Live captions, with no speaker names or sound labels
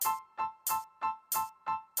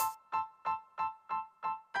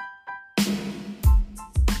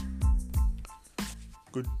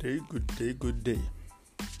Good day, good day, good day.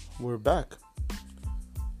 We're back.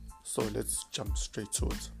 So let's jump straight to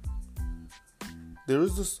it. There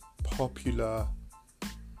is this popular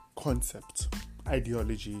concept,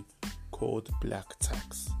 ideology called black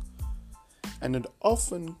tax. And it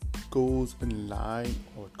often goes in line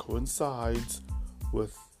or coincides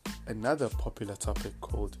with another popular topic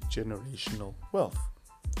called generational wealth.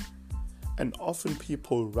 And often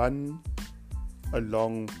people run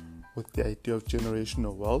along with the idea of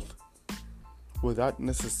generational wealth without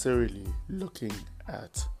necessarily looking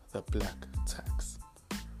at the black tax.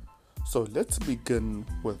 So let's begin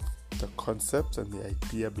with the concept and the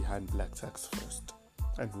idea behind black tax first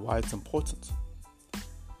and why it's important.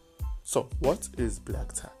 So what is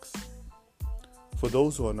black tax? For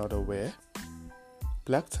those who are not aware,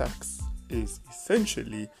 black tax is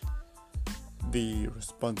essentially the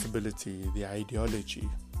responsibility, the ideology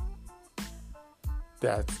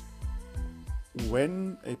that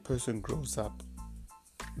when a person grows up,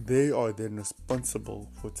 they are then responsible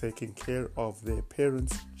for taking care of their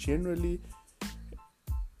parents generally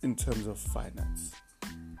in terms of finance.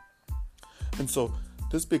 And so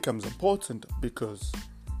this becomes important because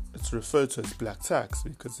it's referred to as black tax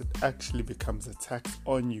because it actually becomes a tax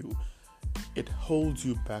on you. It holds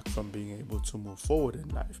you back from being able to move forward in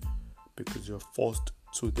life because you're forced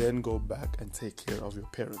to then go back and take care of your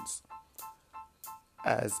parents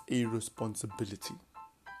as a responsibility.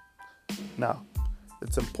 Now,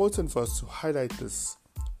 it's important for us to highlight this,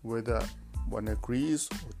 whether one agrees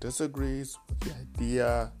or disagrees with the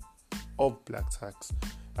idea of black tax.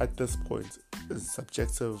 At this point, is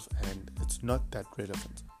subjective and it's not that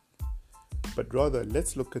relevant. But rather,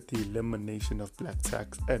 let's look at the elimination of black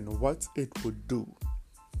tax and what it would do.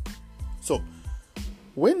 So,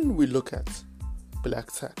 when we look at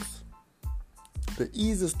black tax, the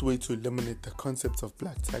easiest way to eliminate the concept of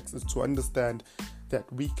black tax is to understand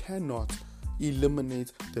that we cannot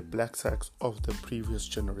eliminate the black tax of the previous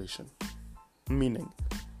generation. Meaning,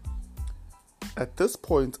 at this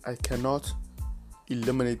point, I cannot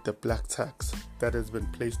eliminate the black tax that has been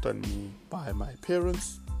placed on me by my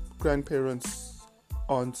parents, grandparents,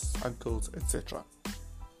 aunts, uncles, etc.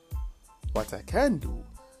 What I can do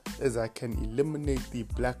is I can eliminate the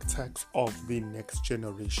black tax of the next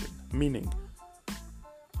generation. Meaning,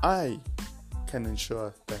 I can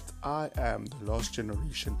ensure that I am the last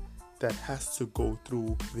generation that has to go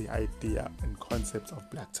through the idea and concept of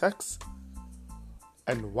black tax.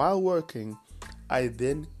 And while working, I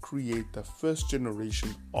then create the first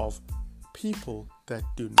generation of people that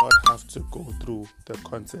do not have to go through the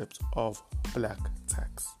concept of black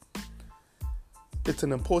tax. It's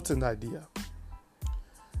an important idea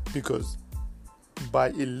because by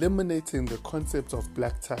eliminating the concept of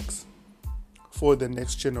black tax for the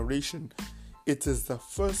next generation, it is the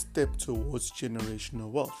first step towards generational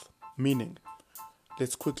wealth. Meaning,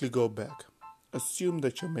 let's quickly go back. Assume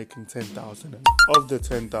that you're making 10,000 and of the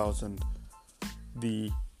 10,000, the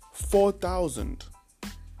 4,000,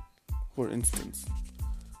 for instance,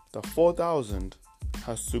 the 4,000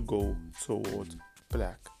 has to go towards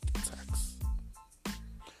black tax.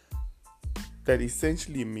 That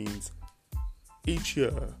essentially means each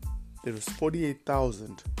year there is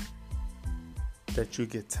 48,000 that you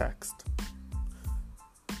get taxed.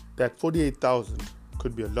 That 48,000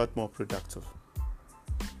 could be a lot more productive.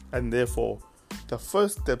 And therefore, the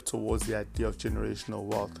first step towards the idea of generational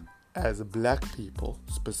wealth as black people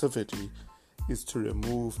specifically is to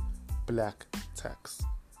remove black tax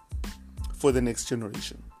for the next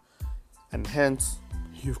generation. And hence,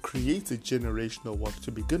 you've created generational wealth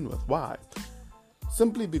to begin with. Why?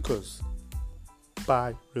 Simply because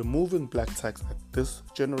by removing black tax at this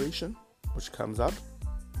generation, which comes up,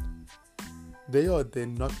 they are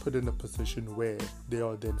then not put in a position where they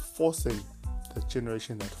are then forcing the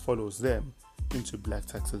generation that follows them into black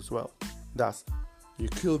tax as well. Thus, you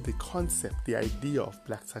kill the concept, the idea of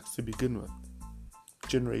black tax to begin with.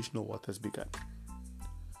 Generational wealth has begun.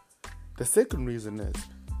 The second reason is,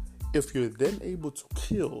 if you're then able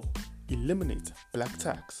to eliminate black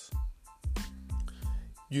tax,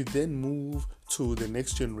 you then move to the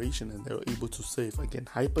next generation and they're able to save, again,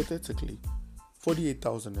 hypothetically,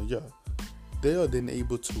 48,000 a year. They are then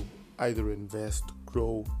able to either invest,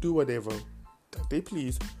 grow, do whatever that they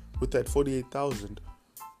please with that 48,000,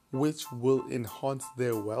 which will enhance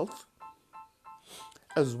their wealth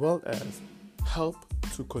as well as help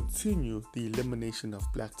to continue the elimination of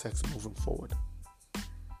black tax moving forward.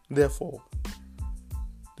 Therefore,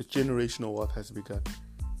 the generational wealth has begun.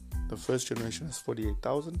 The first generation has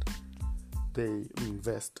 48,000. They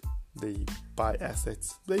invest, they buy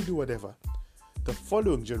assets, they do whatever. The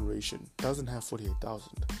following generation doesn't have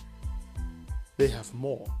 48,000. they have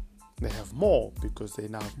more. They have more because they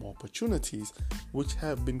now have more opportunities which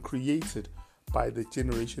have been created by the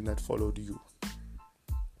generation that followed you.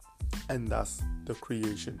 And thus the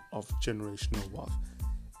creation of generational wealth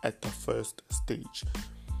at the first stage.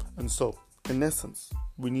 And so, in essence,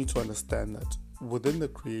 we need to understand that within the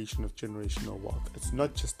creation of generational wealth, it's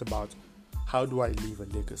not just about how do I leave a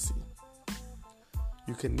legacy.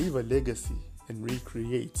 You can leave a legacy and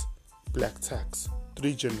recreate black tax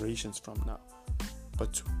 3 generations from now.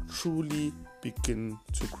 But to truly begin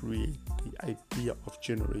to create the idea of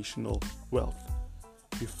generational wealth,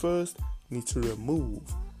 you first need to remove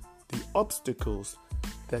the obstacles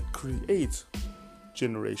that create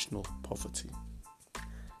generational poverty.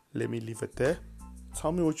 Let me leave it there.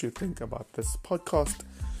 Tell me what you think about this podcast.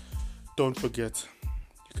 Don't forget,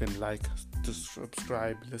 you can like,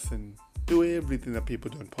 subscribe, listen, do everything that people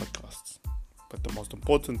do in podcasts. But the most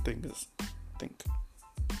important thing is think.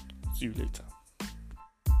 See you later.